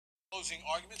Closing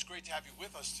arguments. Great to have you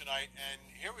with us tonight. And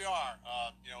here we are,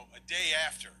 a day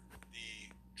after the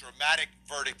dramatic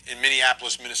verdict in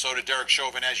Minneapolis, Minnesota. Derek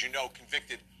Chauvin, as you know,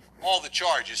 convicted all the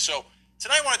charges. So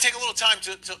tonight I want to take a little time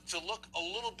to look a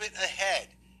little bit ahead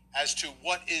as to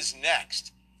what is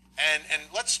next. And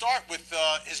let's start with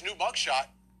his new mugshot.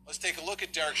 Let's take a look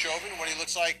at Derek Chauvin, what he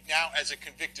looks like now as a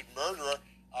convicted murderer.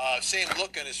 Same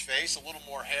look on his face, a little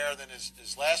more hair than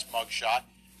his last mugshot.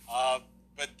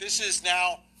 But this is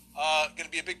now going to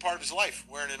be a big part of his life,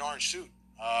 wearing an orange suit.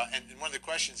 And one of the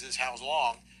questions is how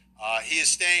long. He is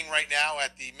staying right now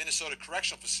at the Minnesota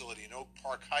Correctional Facility in Oak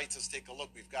Park Heights. Let's take a look.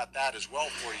 We've got that as well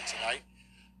for you tonight.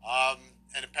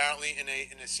 And apparently in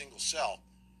a single cell.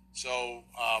 So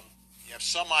you have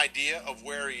some idea of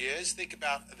where he is. Think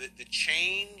about the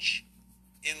change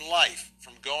in life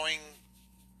from going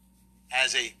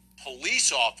as a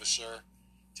police officer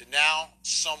to now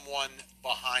someone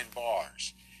behind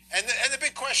bars. And the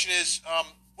big question is,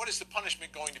 what is the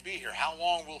punishment going to be here? How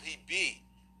long will he be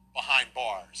behind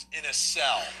bars in a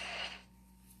cell?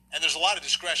 And there's a lot of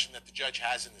discretion that the judge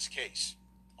has in this case.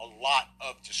 A lot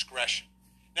of discretion.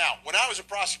 Now, when I was a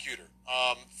prosecutor,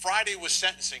 Friday was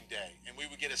sentencing day, and we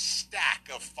would get a stack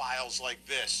of files like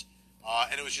this.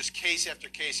 And it was just case after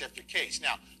case after case.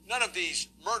 Now, none of these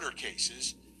murder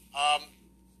cases,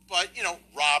 but,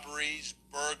 robberies,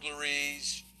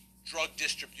 burglaries, drug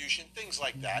distribution, things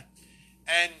like that.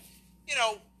 And,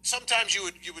 sometimes you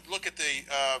would look at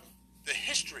the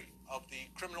history of the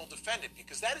criminal defendant,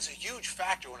 because that is a huge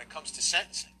factor when it comes to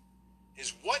sentencing.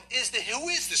 Who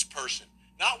is this person?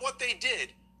 Not what they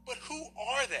did, but who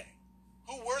are they?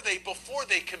 Who were they before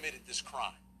they committed this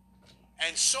crime?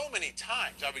 And so many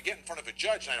times I would get in front of a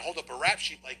judge and I'd hold up a rap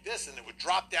sheet like this and it would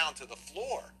drop down to the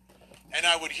floor. And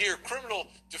I would hear criminal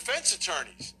defense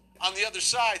attorneys on the other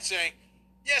side saying,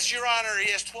 yes, Your Honor,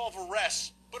 he has 12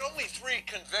 arrests, but only 3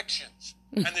 convictions.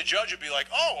 And the judge would be like,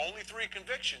 oh, only 3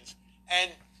 convictions.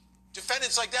 And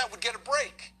defendants like that would get a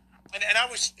break. And I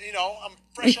was, I'm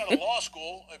fresh out of law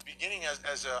school, beginning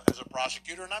as a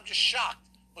prosecutor, and I'm just shocked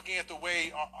looking at the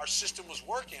way our system was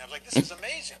working. I was like, this is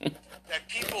amazing that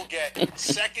people get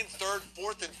 2nd, 3rd,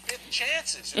 4th, and 5th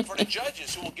chances in front of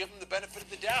judges who will give them the benefit of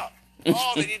the doubt.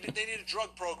 Oh, they need a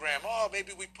drug program. Oh,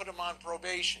 maybe we put them on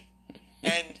probation.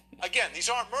 And again, these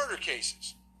aren't murder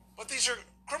cases, but these are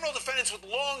criminal defendants with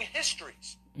long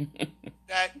histories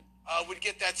that would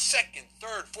get that 2nd,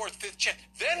 3rd, 4th, 5th chance.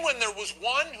 Then when there was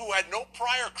one who had no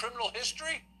prior criminal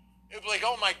history, it would be like,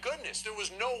 oh my goodness, there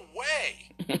was no way.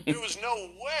 There was no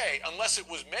way, unless it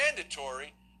was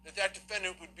mandatory, that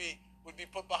defendant would be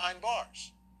put behind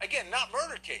bars. Again, not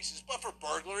murder cases, but for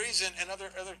burglaries and other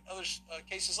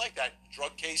cases like that,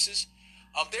 drug cases.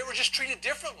 They were just treated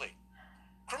differently.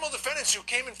 Criminal defendants who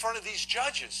came in front of these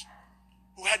judges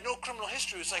who had no criminal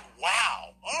history was like, wow,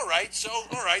 all right,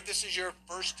 this is your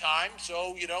first time,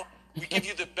 so, we give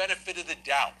you the benefit of the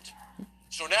doubt.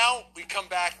 So now we come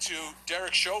back to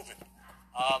Derek Chauvin.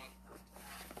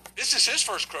 This is his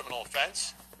first criminal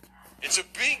offense. It's a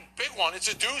big one.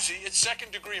 It's a doozy. It's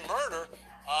 2nd-degree murder.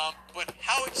 But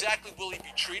how exactly will he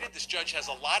be treated? This judge has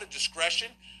a lot of discretion.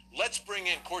 Let's bring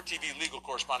in Court TV legal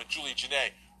correspondent Julia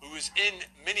Jenet, who is in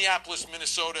Minneapolis,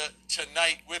 Minnesota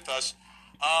tonight with us.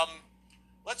 I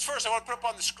want to put up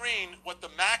on the screen what the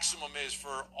maximum is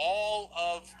for all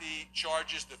of the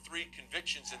charges, the 3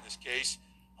 convictions in this case.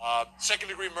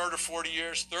 2nd-degree murder, 40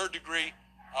 years, 3rd-degree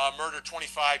murder,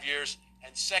 25 years,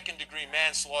 and 2nd-degree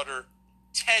manslaughter,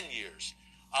 10 years.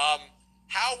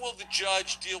 How will the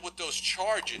judge deal with those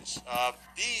charges?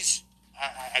 These,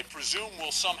 I presume,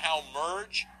 will somehow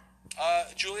merge,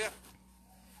 Julia?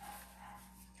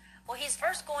 Well, he's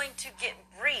first going to get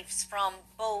briefs from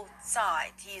both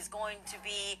sides. He's going to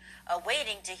be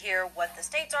waiting to hear what the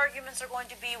state's arguments are going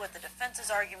to be, what the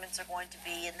defense's arguments are going to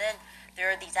be, and then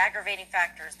there are these aggravating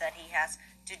factors that he has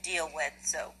to deal with.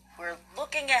 So we're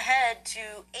looking ahead to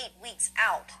 8 weeks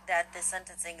out that the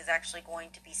sentencing is actually going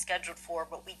to be scheduled for,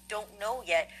 but we don't know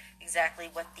yet exactly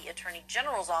what the Attorney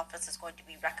General's office is going to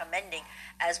be recommending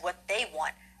as what they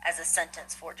want as a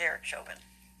sentence for Derek Chauvin.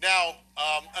 Now,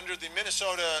 under the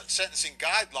Minnesota sentencing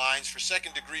guidelines for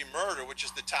 2nd-degree murder, which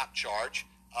is the top charge,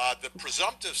 the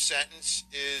presumptive sentence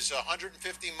is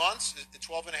 150 months,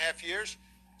 12 and a half years.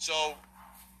 So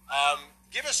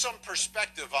give us some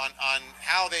perspective on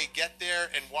how they get there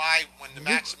and why, when the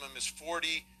maximum is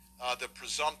 40, the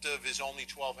presumptive is only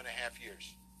 12 and a half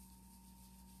years.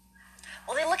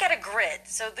 Well, they look at a grid.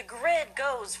 So the grid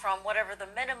goes from whatever the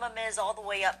minimum is all the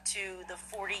way up to the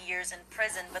 40 years in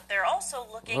prison, but they're also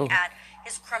looking at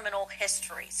his criminal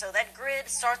history. So that grid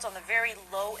starts on the very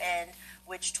low end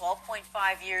which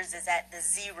 12.5 years is at the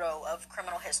zero of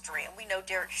criminal history. And we know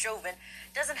Derek Chauvin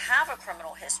doesn't have a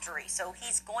criminal history, so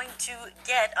he's going to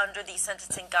get, under the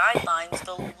sentencing guidelines,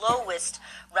 the lowest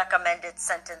recommended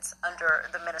sentence under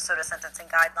the Minnesota sentencing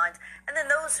guidelines. And then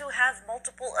those who have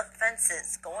multiple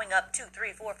offenses going up 2,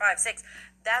 3, 4, 5, 6,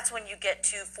 that's when you get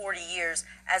to 40 years,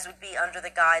 as would be under the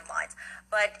guidelines.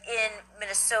 But in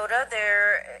Minnesota,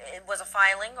 there was a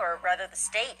filing, or rather the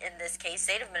state in this case,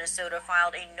 state of Minnesota,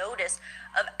 filed a notice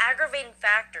of aggravating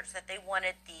factors that they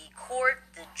wanted the court,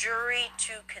 the jury,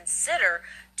 to consider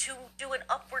to do an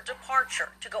upward departure,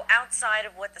 to go outside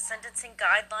of what the sentencing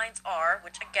guidelines are,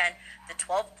 which again, the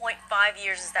 12.5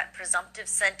 years is that presumptive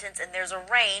sentence, and there's a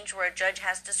range where a judge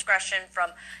has discretion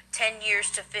from 10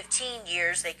 years to 15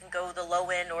 years. They can go the low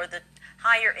end or the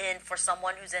higher end for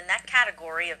someone who's in that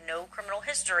category of no criminal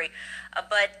history.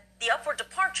 But the upward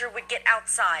departure would get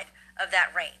outside of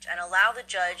that range and allow the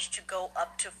judge to go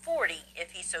up to 40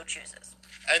 if he so chooses.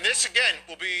 And this, again,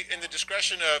 will be in the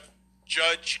discretion of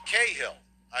Judge Cahill.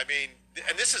 I mean,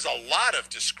 and this is a lot of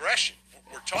discretion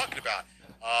we're talking about,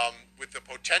 with the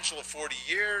potential of 40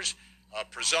 years,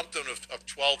 presumptive of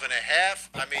 12 and a half.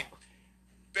 I mean,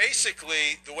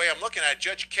 basically, the way I'm looking at it,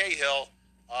 Judge Cahill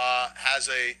has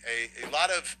a lot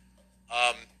of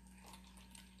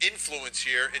influence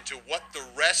here into what the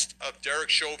rest of Derek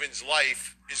Chauvin's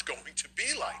life is going to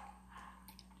be like.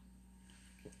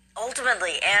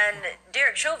 Ultimately, and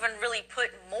Derek Chauvin really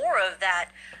put more of that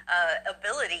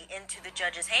ability into the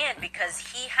judge's hand,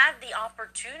 because he had the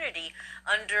opportunity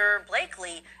under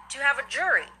Blakely to have a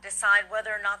jury decide whether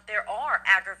or not there are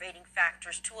aggravating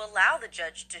factors to allow the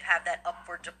judge to have that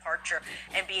upward departure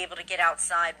and be able to get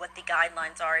outside what the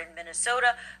guidelines are in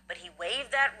Minnesota. But he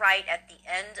waived that right at the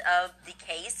end of the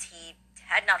case. He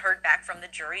had not heard back from the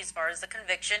jury as far as the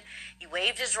conviction. He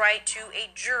waived his right to a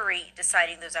jury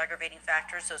deciding those aggravating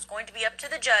factors. So it's going to be up to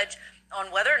the judge on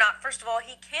whether or not, first of all,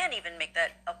 he can even make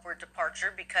that upward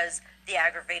departure because the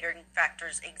aggravating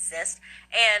factors exist,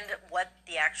 and what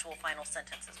the actual final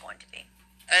sentence is going to be.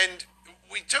 And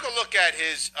we took a look at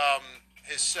his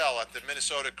cell at the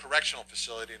Minnesota Correctional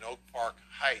Facility in Oak Park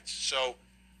Heights. So,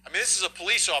 I mean, this is a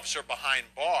police officer behind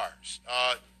bars.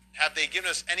 Have they given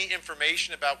us any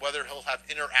information about whether he'll have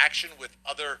interaction with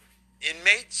other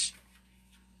inmates?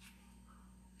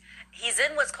 He's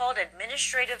in what's called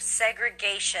administrative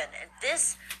segregation. And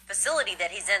this facility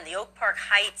that he's in, the Oak Park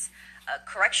Heights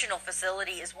Correctional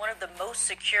Facility, is one of the most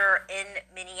secure in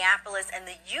Minneapolis, and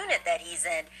the unit that he's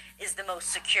in is the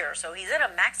most secure. So he's in a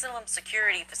maximum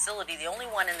security facility, the only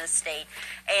one in the state,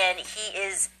 and he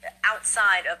is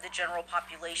outside of the general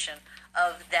population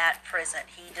of that prison.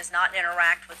 He does not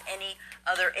interact with any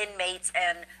other inmates,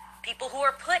 and people who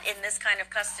are put in this kind of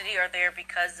custody are there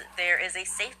because there is a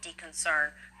safety concern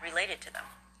related to them.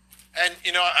 And,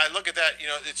 you know, I look at that, you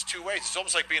know, it's two ways. It's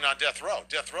almost like being on death row.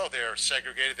 Death row, they're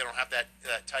segregated. They don't have that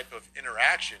type of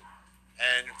interaction.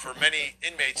 And for many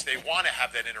inmates, they want to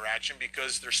have that interaction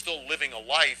because they're still living a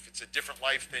life. It's a different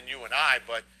life than you and I,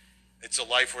 but it's a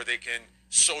life where they can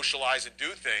socialize and do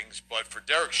things. But for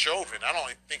Derek Chauvin, I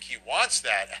don't think he wants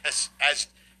that. As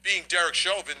being Derek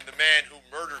Chauvin, the man who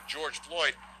murdered George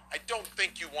Floyd, I don't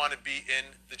think you want to be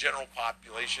in the general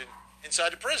population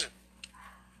inside the prison.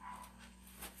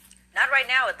 Not right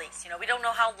now, at least. You know, we don't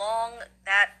know how long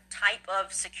that type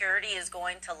of security is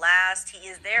going to last. He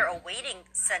is there awaiting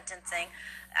sentencing.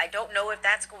 I don't know if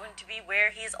that's going to be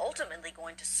where he is ultimately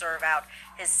going to serve out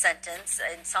his sentence.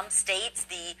 In some states,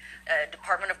 the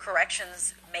Department of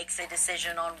Corrections makes a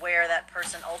decision on where that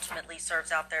person ultimately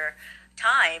serves out their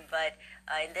time. But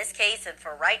in this case, and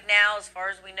for right now, as far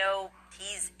as we know,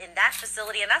 he's in that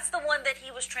facility, and that's the one that he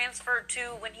was transferred to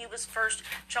when he was first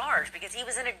charged, because he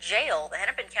was in a jail, the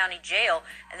Hennepin County Jail,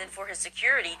 and then for his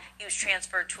security, he was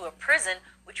transferred to a prison,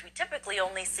 which we typically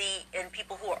only see in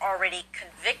people who are already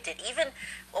convicted. Even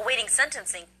awaiting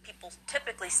sentencing, people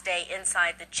typically stay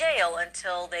inside the jail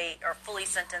until they are fully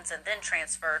sentenced and then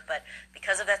transferred, but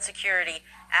because of that security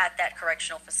at that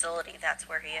correctional facility, that's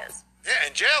where he is. Yeah,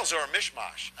 and jails are a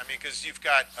mishmash. I mean, because you've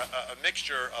got a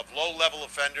mixture of low-level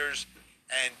offenders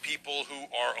and people who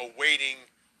are awaiting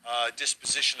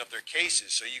disposition of their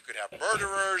cases. So you could have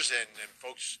murderers and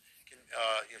folks can,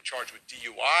 charged with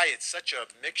DUI. It's such a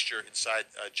mixture inside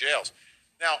jails.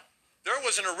 Now, there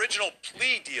was an original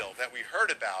plea deal that we heard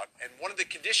about, and one of the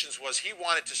conditions was he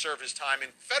wanted to serve his time in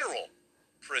federal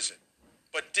prison,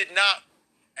 but did not,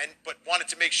 but wanted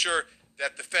to make sure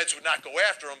that the feds would not go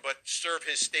after him, but serve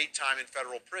his state time in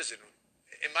federal prison.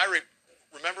 Am I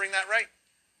remembering that right?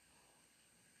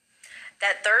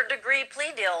 that third-degree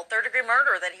plea deal, third-degree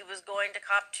murder that he was going to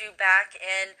cop to back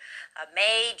in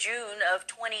May, June of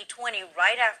 2020,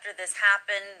 right after this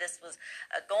happened. This was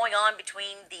going on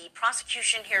between the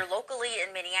prosecution here locally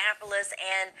in Minneapolis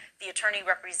and the attorney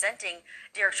representing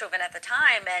Derek Chauvin at the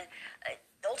time. And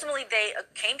ultimately, they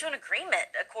came to an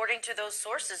agreement, according to those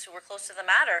sources who were close to the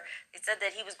matter. They said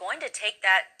that he was going to take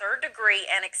that third degree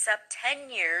and accept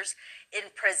 10 years in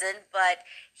prison, but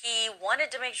he wanted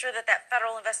to make sure that that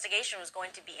federal investigation was going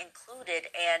to be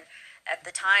included. And at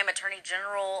the time, Attorney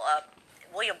General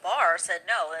William Barr said,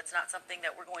 no, that's not something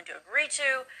that we're going to agree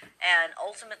to. And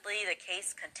ultimately, the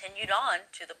case continued on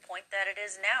to the point that it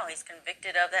is now. He's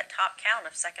convicted of that top count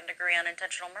of second-degree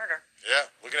unintentional murder. Yeah,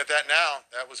 looking at that now,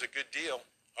 that was a good deal.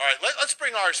 All right, let's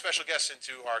bring our special guests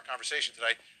into our conversation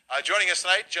tonight. Joining us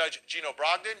tonight, Judge Gino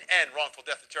Brogdon and wrongful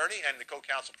death attorney and the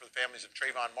co-counsel for the families of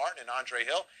Trayvon Martin and Andre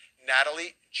Hill,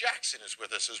 Natalie Jackson is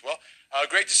with us as well.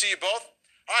 Great to see you both.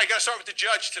 All right, got to start with the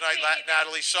judge tonight,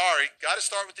 Natalie. Sorry, got to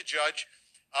start with the judge.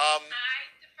 I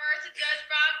defer to Judge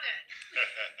Brogdon.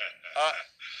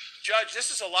 Judge, this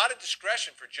is a lot of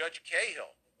discretion for Judge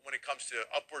Cahill when it comes to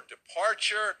upward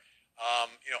departure.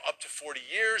 Up to 40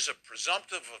 years, a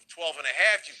presumptive of 12 and a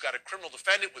half. You've got a criminal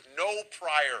defendant with no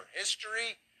prior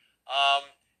history.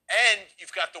 And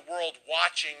you've got the world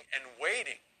watching and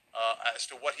waiting as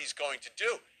to what he's going to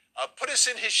do. Put us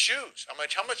in his shoes.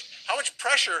 How much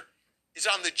pressure is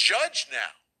on the judge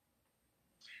now?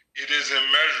 It is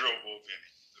immeasurable,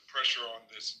 Vinny, the pressure on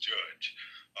this judge.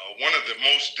 One of the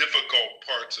most difficult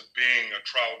parts of being a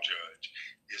trial judge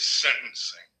is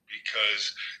sentencing,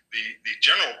 because the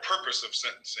general purpose of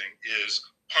sentencing is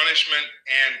punishment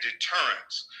and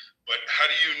deterrence. But how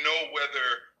do you know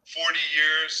whether 40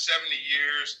 years, 70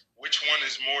 years, which one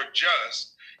is more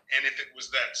just? And if it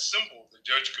was that simple, the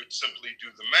judge could simply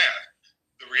do the math.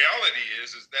 The reality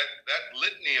is that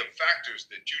litany of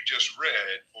factors that you just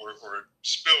read or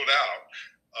spilled out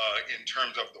in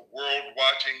terms of the world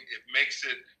watching, it makes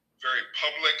it very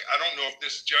public. I don't know if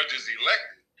this judge is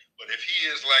elected, but if he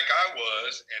is like I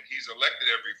was, and he's elected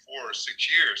every 4 or 6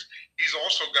 years, he's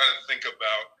also got to think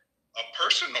about a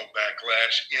personal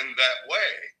backlash in that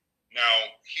way.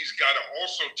 Now, he's got to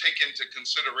also take into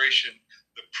consideration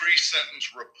the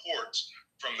pre-sentence reports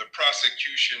from the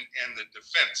prosecution and the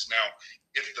defense. Now,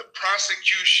 if the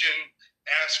prosecution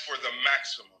asks for the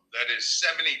maximum, that is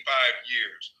 75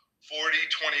 years, 40,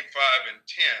 25, and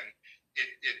 10,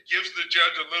 it gives the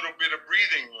judge a little bit of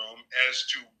breathing room as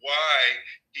to why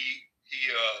he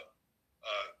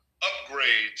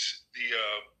upgrades the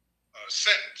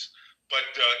sentence. But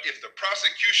if the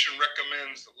prosecution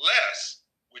recommends less,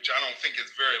 which I don't think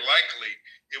is very likely,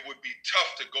 it would be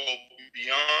tough to go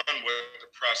beyond what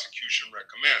the prosecution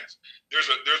recommends. There's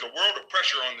a world of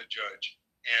pressure on the judge,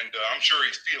 and I'm sure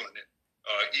he's feeling it,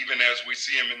 even as we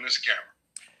see him in this camera.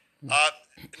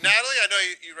 Natalie, I know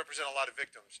you represent a lot of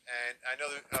victims, and I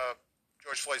know that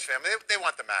George Floyd's family, they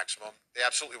want the maximum. They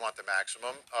absolutely want the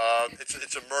maximum.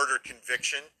 It's a murder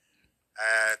conviction.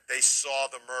 They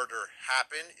saw the murder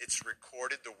happen. It's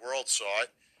recorded. The world saw it.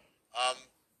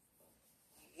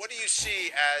 What do you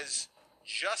see as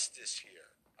justice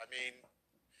here? I mean,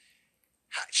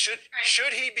 should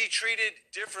he be treated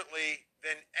differently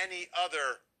than any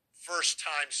other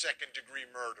first-time, second-degree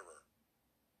murderer?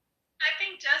 I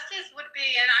think justice would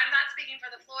be, and I'm not speaking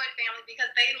for the Floyd family because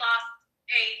they lost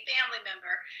a family member,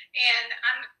 and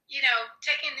I'm,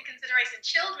 taking into consideration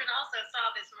children also saw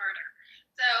this murder.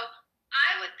 So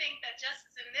I would think that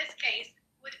justice in this case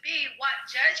would be what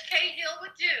Judge Cahill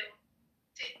would do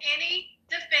to any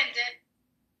defendant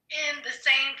in the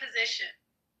same position,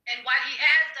 and what he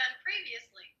has done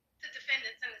previously to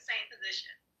defendants in the same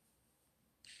position.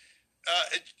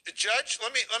 Judge, let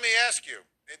me ask you.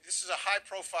 This is a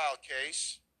high-profile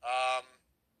case,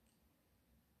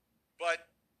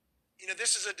 but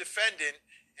this is a defendant,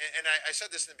 and I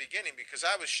said this in the beginning because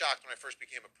I was shocked when I first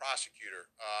became a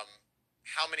prosecutor.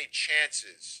 How many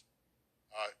chances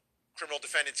criminal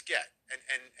defendants get,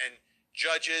 and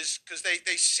judges, because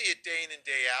they see it day in and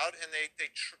day out, and they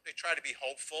try to be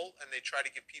hopeful and they try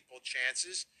to give people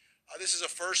chances. This is a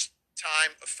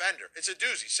first-time offender. It's a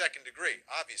doozy, second degree,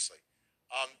 obviously.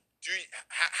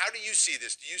 How do you see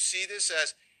this? Do you see this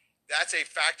as that's a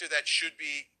factor that should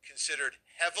be considered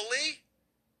heavily,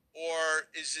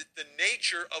 or is it the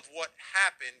nature of what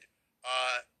happened,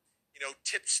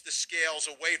 tips the scales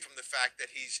away from the fact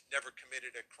that he's never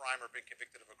committed a crime or been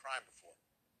convicted of a crime before?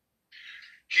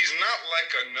 He's not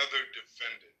like another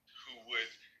defendant who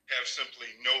would have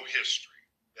simply no history.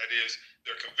 That is,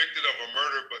 they're convicted of a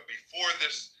murder, but before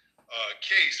this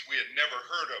case, we had never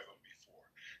heard of him.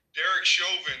 Derek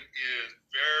Chauvin is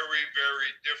very,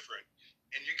 very different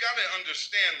And you got to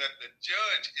understand that the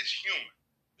judge is human.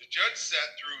 The judge sat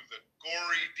through the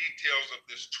gory details of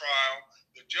this trial.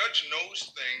 The judge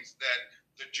knows things that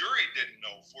the jury didn't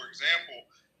know. For example,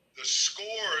 the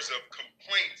scores of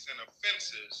complaints and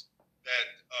offenses that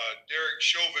Derek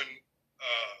Chauvin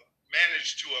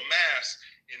managed to amass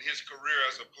in his career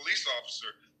as a police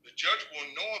officer, the judge will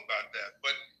know about that.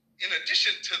 But in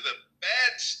addition to the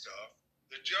bad stuff,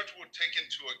 the judge will take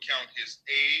into account his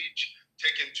age,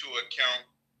 take into account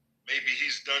maybe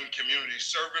he's done community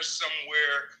service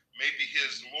somewhere, maybe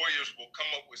his lawyers will come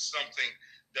up with something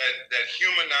that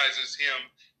humanizes him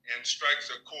and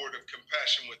strikes a chord of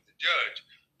compassion with the judge.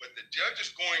 But the judge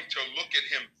is going to look at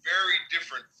him very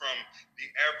different from the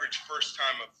average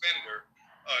first-time offender.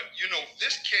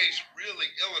 This case really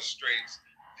illustrates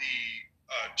the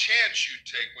chance you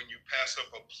take when you pass up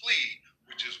a plea,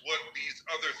 which is what these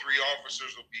other three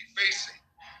officers will be facing.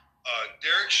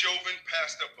 Derek Chauvin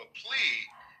passed up a plea,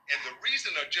 and the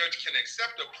reason a judge can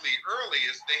accept a plea early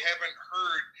is they haven't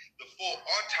heard the full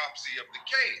autopsy of the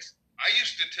case. I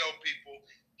used to tell people,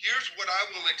 here's what I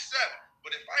will accept,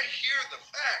 but if I hear the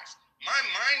facts, my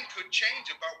mind could change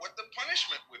about what the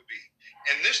punishment would be.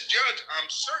 And this judge, I'm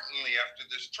certainly after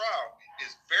this trial,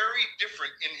 is very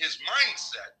different in his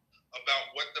mindset about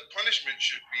what the punishment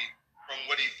should be from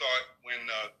what he thought when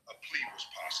a plea was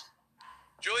possible.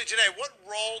 Julie Jeanne, what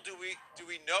role do we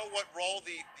know what role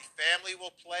the family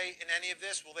will play in any of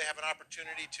this? Will they have an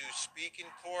opportunity to speak in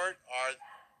court? Or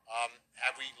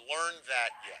have we learned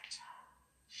that yet?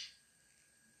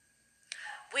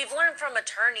 We've learned from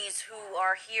attorneys who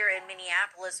are here in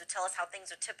Minneapolis who tell us how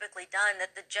things are typically done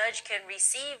that the judge can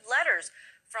receive letters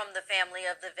from the family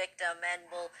of the victim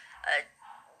and will,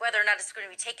 whether or not it's going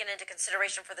to be taken into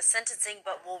consideration for the sentencing,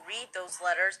 but will read those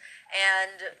letters,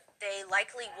 and they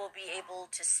likely will be able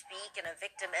to speak in a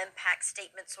victim impact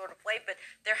statement sort of way, but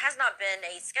there has not been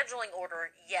a scheduling order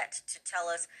yet to tell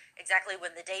us exactly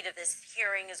when the date of this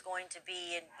hearing is going to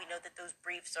be, and we know that those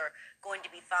briefs are going to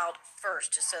be filed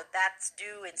first, so that's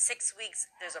due in 6 weeks.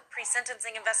 There's a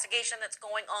pre-sentencing investigation that's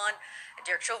going on.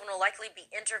 Derek Chauvin will likely be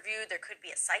interviewed. There could be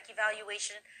a psych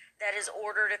evaluation that is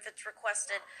ordered if it's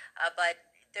requested, but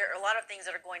there are a lot of things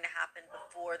that are going to happen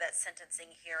before that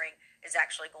sentencing hearing is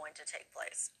actually going to take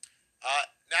place.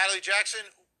 Natalie Jackson,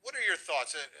 what are your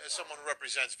thoughts as someone who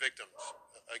represents victims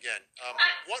again?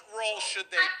 What role should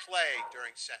they play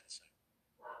during sentencing?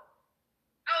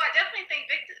 Oh, I definitely think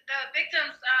the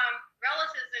victims'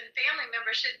 relatives and family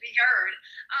members should be heard.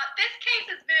 This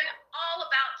case has been all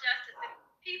about justice and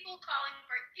people calling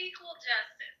for equal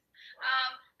justice.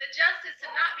 The justice to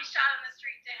not be shot on the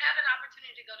street, to have an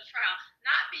opportunity to go to trial,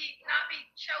 not be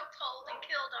choked, hold, and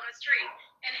killed on the street,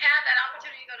 and have that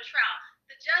opportunity to go to trial.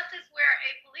 The justice where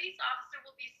a police officer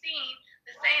will be seen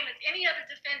the same as any other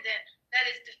defendant that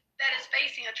is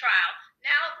facing a trial.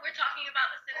 Now we're talking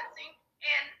about the sentencing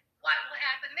and what will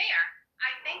happen there.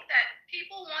 I think that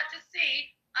people want to see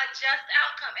a just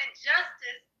outcome, and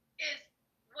justice is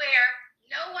where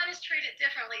no one is treated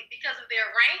differently because of their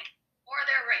rank or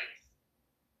their race.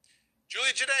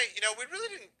 Julie Jeanne, we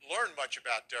really didn't learn much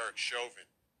about Derek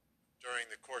Chauvin during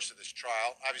the course of this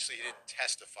trial. Obviously, he didn't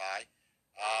testify.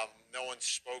 No one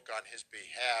spoke on his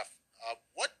behalf.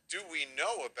 What do we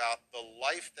know about the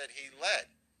life that he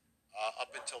led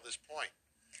up until this point?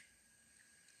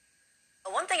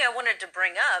 One thing I wanted to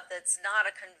bring up that's not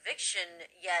a conviction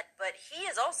yet, but he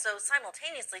is also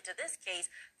simultaneously to this case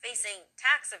facing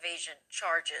tax evasion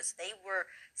charges. They were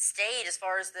stayed as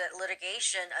far as the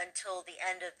litigation until the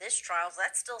end of this trial. So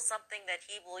that's still something that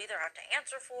he will either have to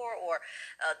answer for, or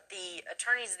the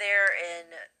attorneys there in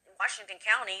Washington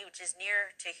County, which is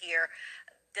near to here,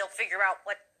 they'll figure out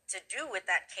what to do with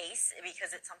that case,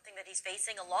 because it's something that he's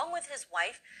facing along with his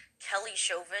wife, Kelly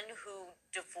Chauvin, who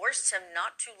divorced him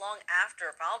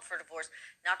filed for divorce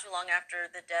not too long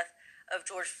after the death of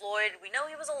George Floyd. We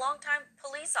know he was a longtime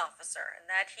police officer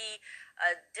and that he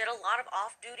did a lot of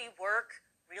off-duty work,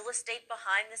 real estate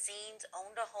behind the scenes,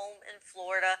 owned a home in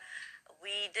Florida.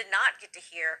 We did not get to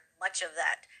hear much of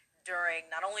that during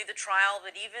not only the trial,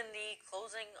 but even the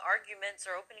closing arguments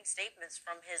or opening statements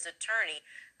from his attorney.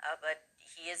 But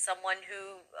he is someone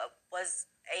who was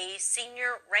a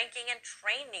senior ranking and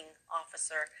training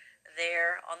officer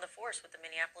there on the force with the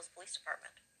Minneapolis Police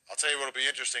Department. I'll tell you what will be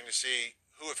interesting to see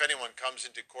who, if anyone, comes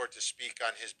into court to speak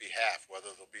on his behalf,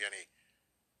 whether there'll be any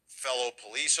fellow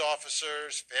police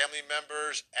officers, family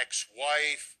members,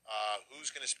 ex-wife,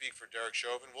 who's going to speak for Derek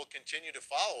Chauvin. We'll continue to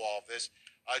follow all of this.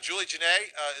 Julie Jeanne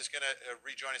is going to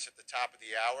rejoin us at the top of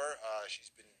the hour.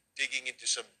 She's been digging into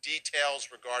some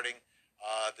details regarding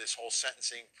this whole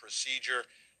sentencing procedure.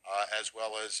 as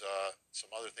well as some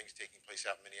other things taking place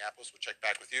out in Minneapolis. We'll check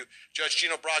back with you. Judge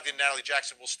Gino Brogdon and Natalie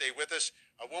Jackson will stay with us.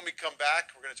 When we come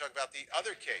back, we're going to talk about the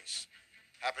other case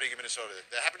happening in Minnesota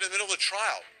that happened in the middle of the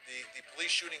trial. The police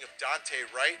shooting of Dante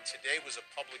Wright. Today was a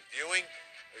public viewing.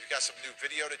 We've got some new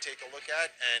video to take a look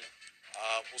at, and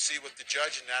we'll see what the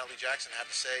judge and Natalie Jackson have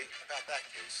to say about that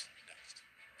case next.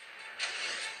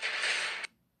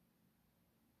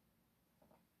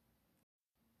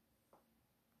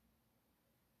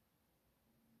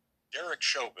 Derek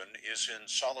Chauvin is in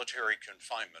solitary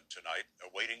confinement tonight,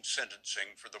 awaiting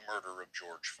sentencing for the murder of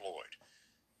George Floyd.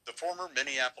 The former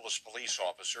Minneapolis police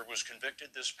officer was convicted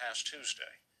this past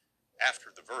Tuesday.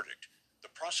 After the verdict, the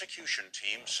prosecution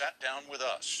team sat down with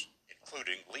us,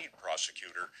 including lead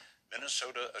prosecutor,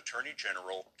 Minnesota Attorney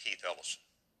General Keith Ellison.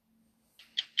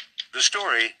 The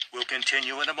story will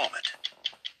continue in a moment.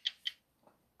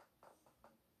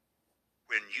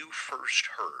 When you first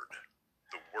heard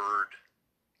the word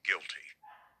guilty,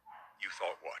 you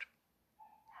thought what?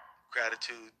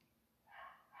 Gratitude,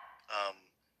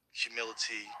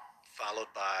 humility, followed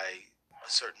by a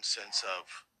certain sense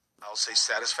of, I'll say,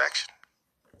 satisfaction.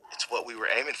 It's what we were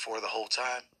aiming for the whole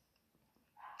time.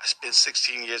 I spent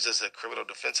 16 years as a criminal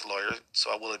defense lawyer,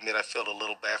 so I will admit I felt a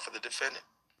little bad for the defendant.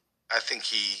 I think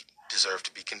he deserved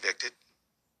to be convicted,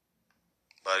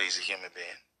 but he's a human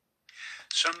being.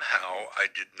 Somehow I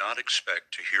did not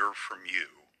expect to hear from you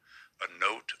a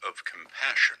note of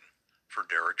compassion for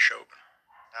Derek Chauvin.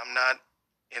 I'm not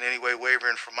in any way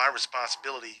wavering from my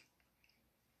responsibility,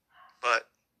 but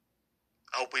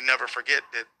I hope we never forget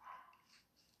that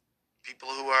people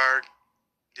who are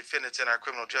defendants in our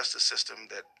criminal justice system,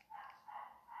 that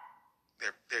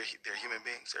they're human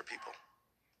beings, they're people.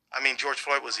 I mean, George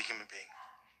Floyd was a human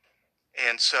being.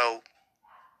 And so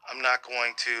I'm not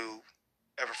going to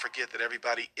ever forget that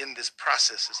everybody in this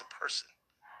process is a person.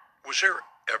 Was there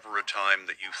ever a time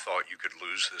that you thought you could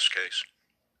lose this case?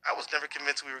 I was never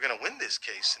convinced we were going to win this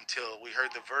case until we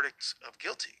heard the verdicts of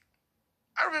guilty.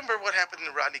 I remember what happened in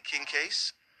the Rodney King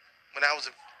case when I was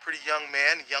a pretty young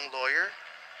man, a young lawyer.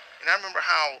 And I remember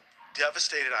how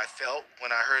devastated I felt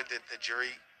when I heard that the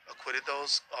jury acquitted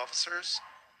those officers.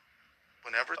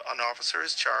 Whenever an officer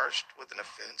is charged with an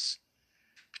offense,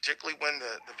 particularly when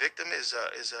the victim is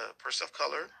a person of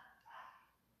color,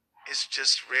 it's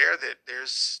just rare that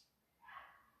there's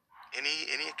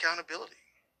any accountability.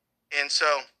 And so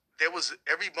there was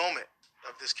every moment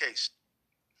of this case,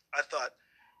 I thought,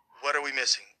 what are we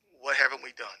missing? What haven't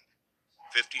we done?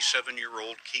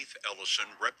 57-year-old Keith Ellison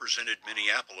represented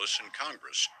Minneapolis in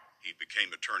Congress. He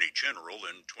became Attorney General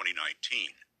in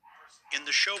 2019. In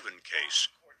the Chauvin case,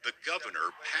 the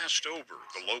governor passed over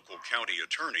the local county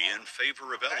attorney in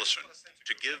favor of Ellison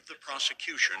to give the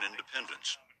prosecution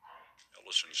independence.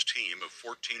 Ellison's team of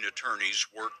 14 attorneys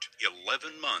worked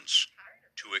 11 months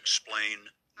to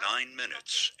explain 9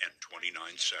 minutes and 29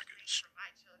 seconds.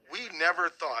 We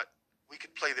never thought we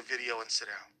could play the video and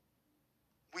sit down.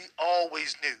 We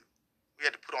always knew we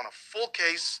had to put on a full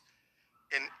case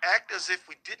and act as if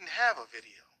we didn't have a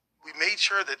video. We made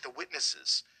sure that the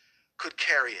witnesses could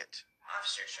carry it.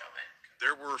 Officer Chauvin.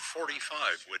 There were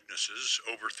 45 witnesses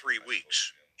over 3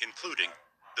 weeks, including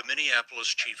the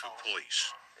Minneapolis Chief of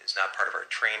Police. It is not part of our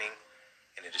training,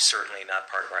 and it is certainly not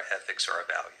part of our ethics or our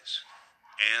values.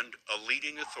 And a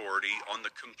leading authority on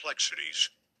the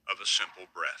complexities of a simple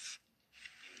breath.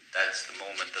 That's the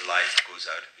moment the life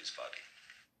goes out of his body.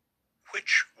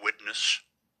 Which witness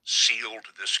sealed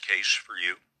this case for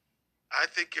you? I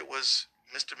think it was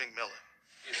Mr. McMillan.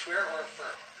 You swear or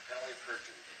affirm the penalty of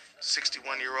perjury?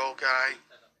 61-year-old guy,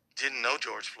 didn't know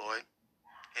George Floyd,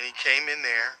 and he came in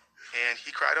there and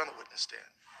he cried on the witness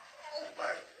stand. Oh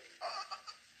my.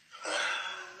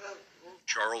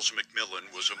 Charles McMillan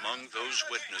was among those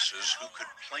witnesses who could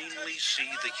plainly see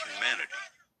the humanity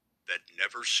that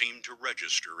never seemed to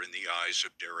register in the eyes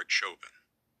of Derek Chauvin.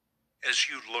 As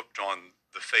you looked on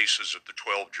the faces of the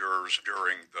 12 jurors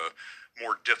during the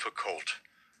more difficult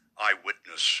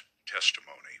eyewitness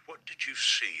testimony, what did you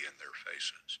see in their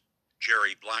faces?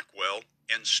 Jerry Blackwell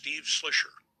and Steve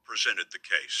Slisher presented the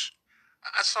case.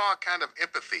 I saw a kind of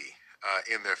empathy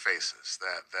in their faces,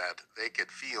 that they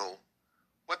could feel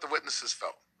what the witnesses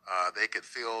felt. They could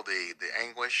feel the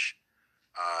anguish.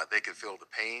 They could feel the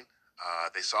pain.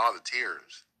 They saw the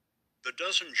tears. The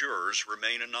dozen jurors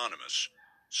remain anonymous.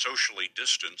 Socially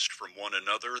distanced from one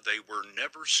another, they were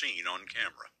never seen on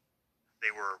camera.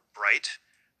 They were bright,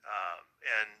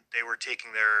 and they were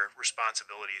taking their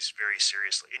responsibilities very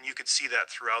seriously. And you could see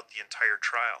that throughout the entire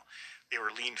trial. They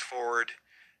were leaned forward,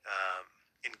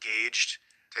 engaged.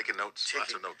 Taking notes,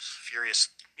 lots of notes.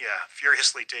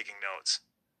 Furiously taking notes.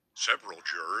 Several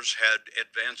jurors had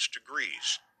advanced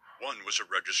degrees. One was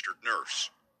a registered nurse.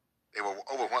 They were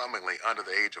overwhelmingly under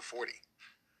the age of 40,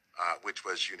 which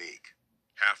was unique.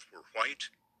 Half were white,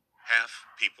 half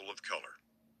people of color.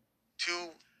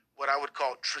 Two, what I would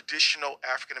call traditional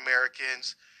African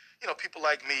Americans, people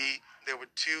like me. There were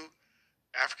two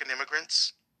African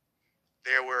immigrants.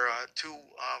 There were two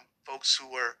folks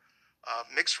who were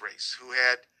mixed race, who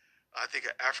had, I think,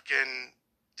 an African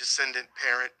descendant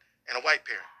parent and a white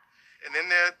parent. And then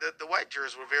the white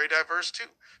jurors were very diverse too.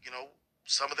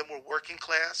 Some of them were working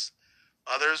class.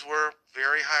 Others were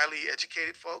very highly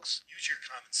educated folks. Use your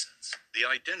common sense. The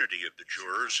identity of the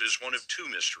jurors is one of two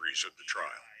mysteries of the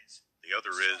trial. The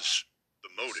other is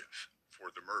the motive for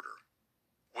the murder.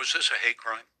 Was this a hate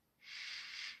crime?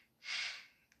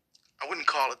 I wouldn't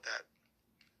call it that,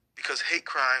 because hate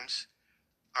crimes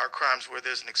are crimes where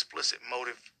there's an explicit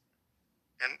motive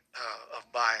and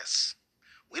of bias.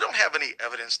 We don't have any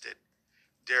evidence that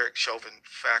Derek Chauvin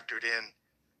factored in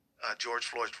George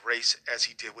Floyd's race as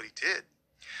he did what he did.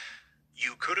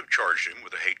 You could have charged him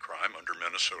with a hate crime under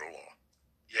Minnesota law,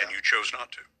 and you chose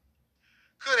not to.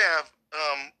 Could have,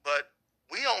 but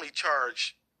we only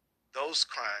charged those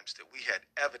crimes that we had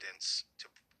evidence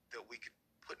that we could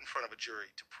put in front of a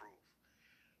jury to prove.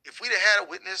 If we'd have had a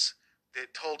witness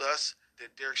that told us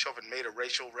that Derek Chauvin made a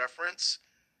racial reference,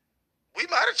 we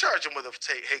might have charged him with a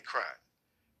hate crime.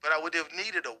 But I would have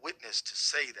needed a witness to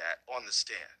say that on the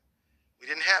stand. We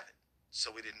didn't have it,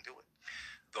 so we didn't do it.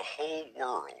 The whole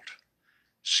world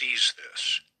sees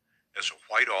this as a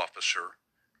white officer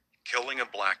killing a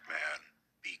black man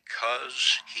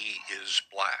because he is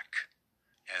black.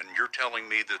 And you're telling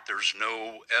me that there's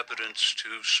no evidence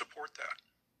to support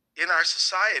that? In our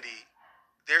society,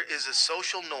 there is a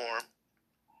social norm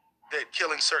that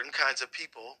killing certain kinds of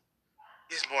people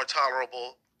is more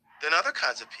tolerable than other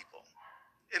kinds of people.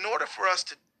 In order for us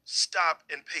to stop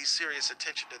and pay serious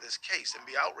attention to this case and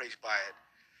be outraged by it,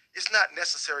 it's not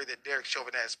necessary that Derek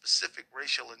Chauvin had specific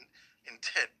racial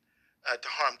intent to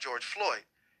harm George Floyd.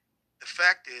 The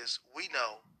fact is, we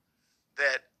know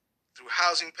that through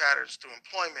housing patterns, through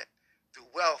employment, through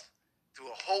wealth, through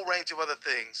a whole range of other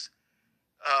things,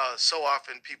 so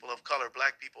often people of color,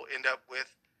 black people, end up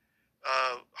with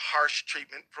harsh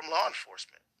treatment from law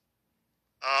enforcement.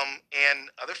 And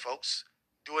other folks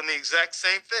doing the exact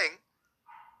same thing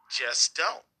just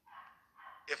don't.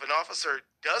 If an officer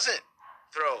doesn't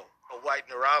throw a white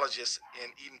neurologist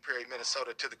in Eden Prairie,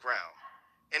 Minnesota to the ground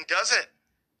and doesn't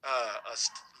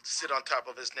sit on top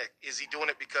of his neck, is he doing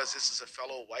it because this is a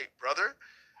fellow white brother?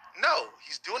 No,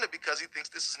 he's doing it because he thinks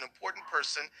this is an important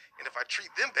person, and if I treat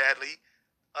them badly,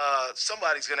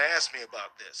 somebody's going to ask me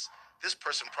about this. This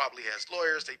person probably has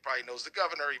lawyers. He probably knows the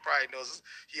governor. He probably knows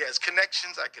he has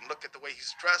connections. I can look at the way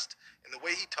he's dressed and the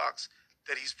way he talks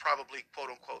that he's probably,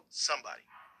 quote unquote, somebody.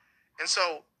 And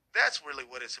so that's really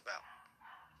what it's about.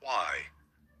 Why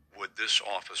would this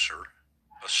officer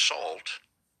assault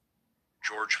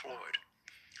George Floyd?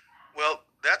 Well,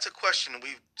 that's a question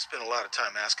we've spent a lot of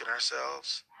time asking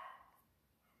ourselves.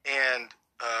 And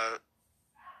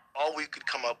all we could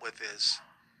come up with is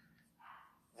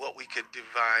what we could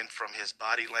divine from his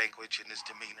body language and his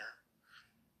demeanor.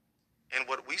 And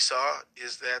what we saw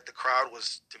is that the crowd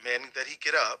was demanding that he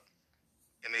get up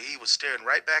and that he was staring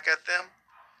right back at them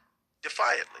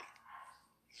defiantly.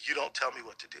 You don't tell me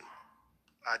what to do.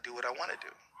 I do what I want to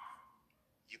do.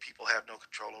 You people have no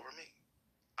control over me.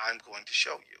 I'm going to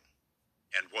show you.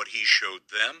 And what he showed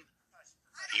them,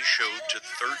 he showed to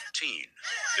 13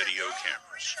 video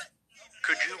cameras.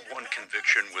 Could you have won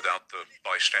conviction without the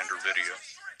bystander video?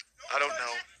 I don't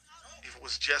know. If it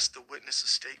was just the witnesses'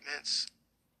 statements,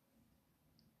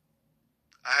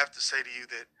 I have to say to you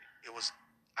that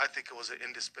I think it was an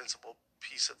indispensable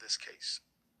piece of this case.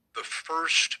 The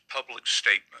first public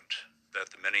statement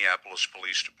that the Minneapolis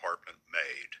Police Department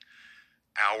made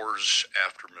hours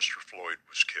after Mr. Floyd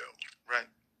was killed, right,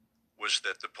 was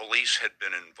that the police had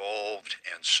been involved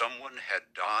and someone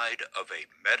had died of a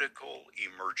medical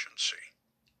emergency.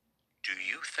 Do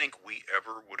you think we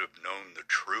ever would have known the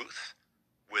truth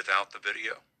without the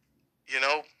video? You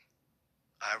know,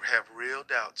 I have real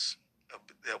doubts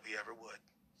that we ever would.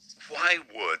 Why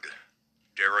would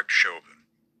Derek Chauvin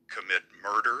commit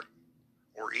murder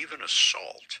or even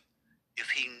assault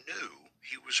if he knew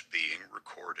he was being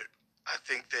recorded? I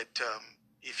think that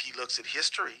if he looks at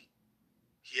history,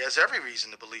 he has every reason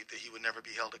to believe that he would never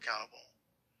be held accountable.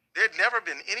 There had never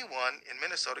been anyone in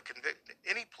Minnesota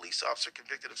any police officer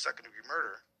convicted of second-degree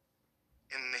murder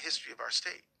in the history of our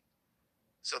state.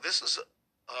 So this was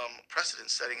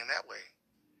precedent-setting in that way.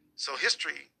 So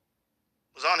history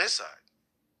was on his side.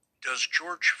 Does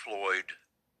George Floyd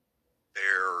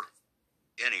bear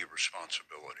any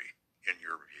responsibility, in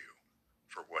your view,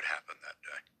 for what happened that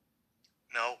day?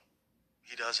 No,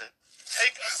 he doesn't.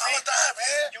 Take a seat.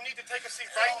 Man. You need to take a seat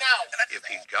right now. If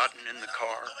he'd gotten in the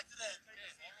car,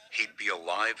 he'd be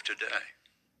alive today.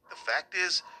 The fact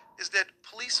is that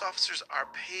police officers are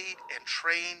paid and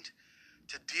trained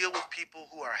to deal with people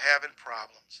who are having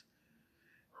problems.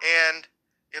 And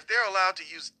if they're allowed to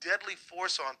use deadly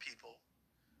force on people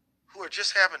who are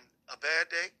just having a bad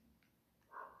day,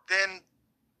 then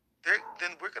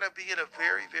we're going to be in a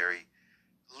very, very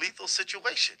lethal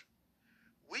situation.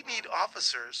 We need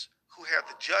officers who have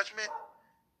the judgment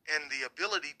and the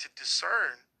ability to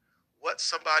discern what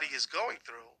somebody is going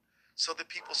through so that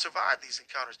people survive these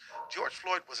encounters. George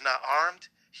Floyd was not armed.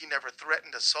 He never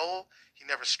threatened a soul. He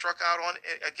never struck out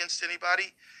against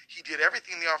anybody. He did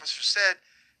everything the officer said,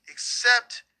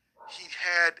 except he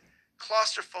had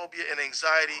claustrophobia and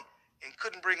anxiety and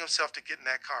couldn't bring himself to get in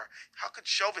that car. How could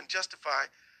Chauvin justify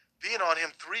being on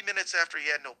him 3 minutes after he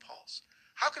had no pulse?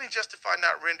 How can he justify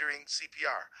not rendering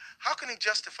CPR? How can he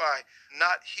justify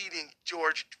not heeding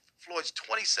George Floyd's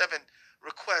 27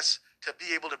 requests to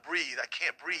be able to breathe? I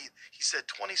can't breathe, he said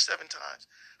 27 times.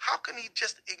 How can he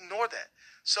just ignore that?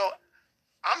 So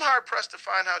I'm hard-pressed to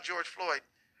find how George Floyd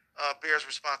bears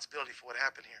responsibility for what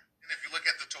happened here. And if you look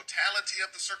at the totality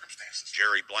of the circumstances.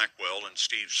 Jerry Blackwell and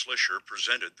Steve Slisher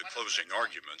presented the closing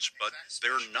arguments, but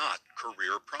they're not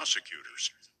career prosecutors.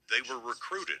 They were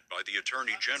recruited by the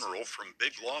Attorney General from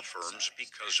big law firms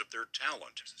because of their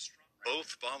talent.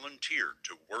 Both volunteered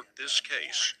to work this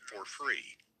case for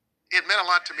free. It meant a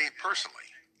lot to me personally.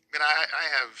 I mean, I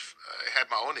have had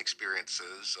my own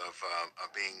experiences of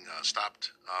being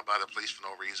stopped by the police for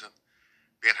no reason,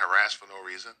 being harassed for no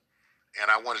reason,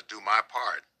 and I wanted to do my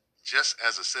part just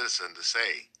as a citizen to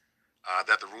say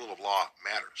that the rule of law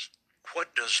matters.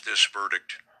 What does this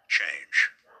verdict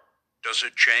change? Does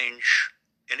it change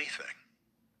anything?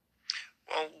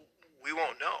 Well, we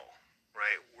won't know,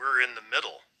 right? We're in the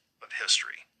middle of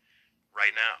history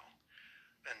right now.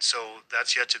 And so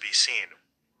that's yet to be seen.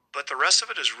 But the rest of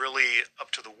it is really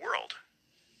up to the world,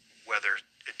 whether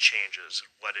it changes,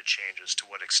 what it changes, to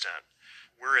what extent.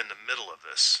 We're in the middle of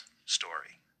this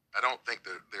story. I don't think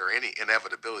that there are any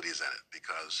inevitabilities in it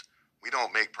because we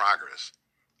don't make progress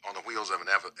on the wheels of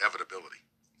inevitability.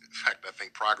 In fact, I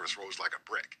think progress rolls like a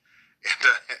brick.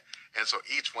 And so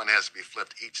each one has to be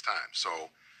flipped each time. So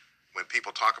when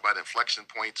people talk about inflection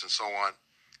points and so on,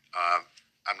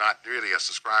 I'm not really a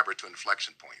subscriber to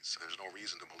inflection points. There's no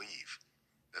reason to believe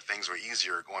that things are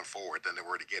easier going forward than they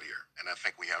were to get here. And I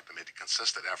think we have to make a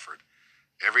consistent effort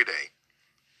every day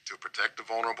to protect the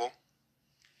vulnerable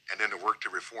and then to work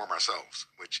to reform ourselves,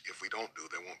 which if we don't do,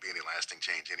 there won't be any lasting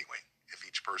change anyway, if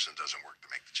each person doesn't work to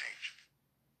make the change.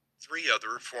 3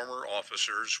 other former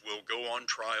officers will go on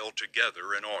trial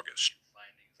together in August.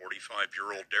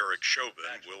 45-year-old Derek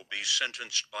Chauvin will be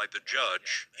sentenced by the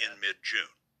judge in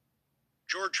mid-June.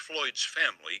 George Floyd's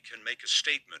family can make a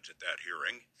statement at that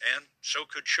hearing, and so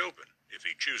could Chauvin if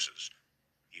he chooses.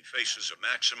 He faces a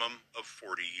maximum of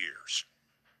 40 years.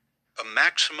 A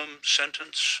maximum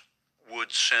sentence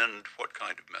would send what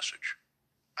kind of message?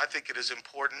 I think it is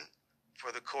important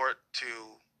for the court to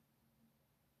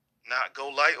not go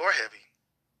light or heavy.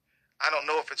 I don't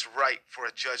know if it's right for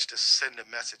a judge to send a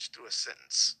message through a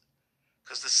sentence,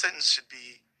 because the sentence should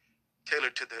be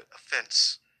tailored to the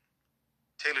offense,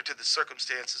 tailored to the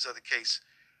circumstances of the case.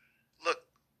 Look,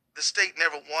 the state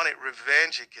never wanted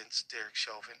revenge against Derek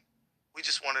Chauvin. We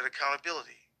just wanted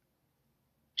accountability.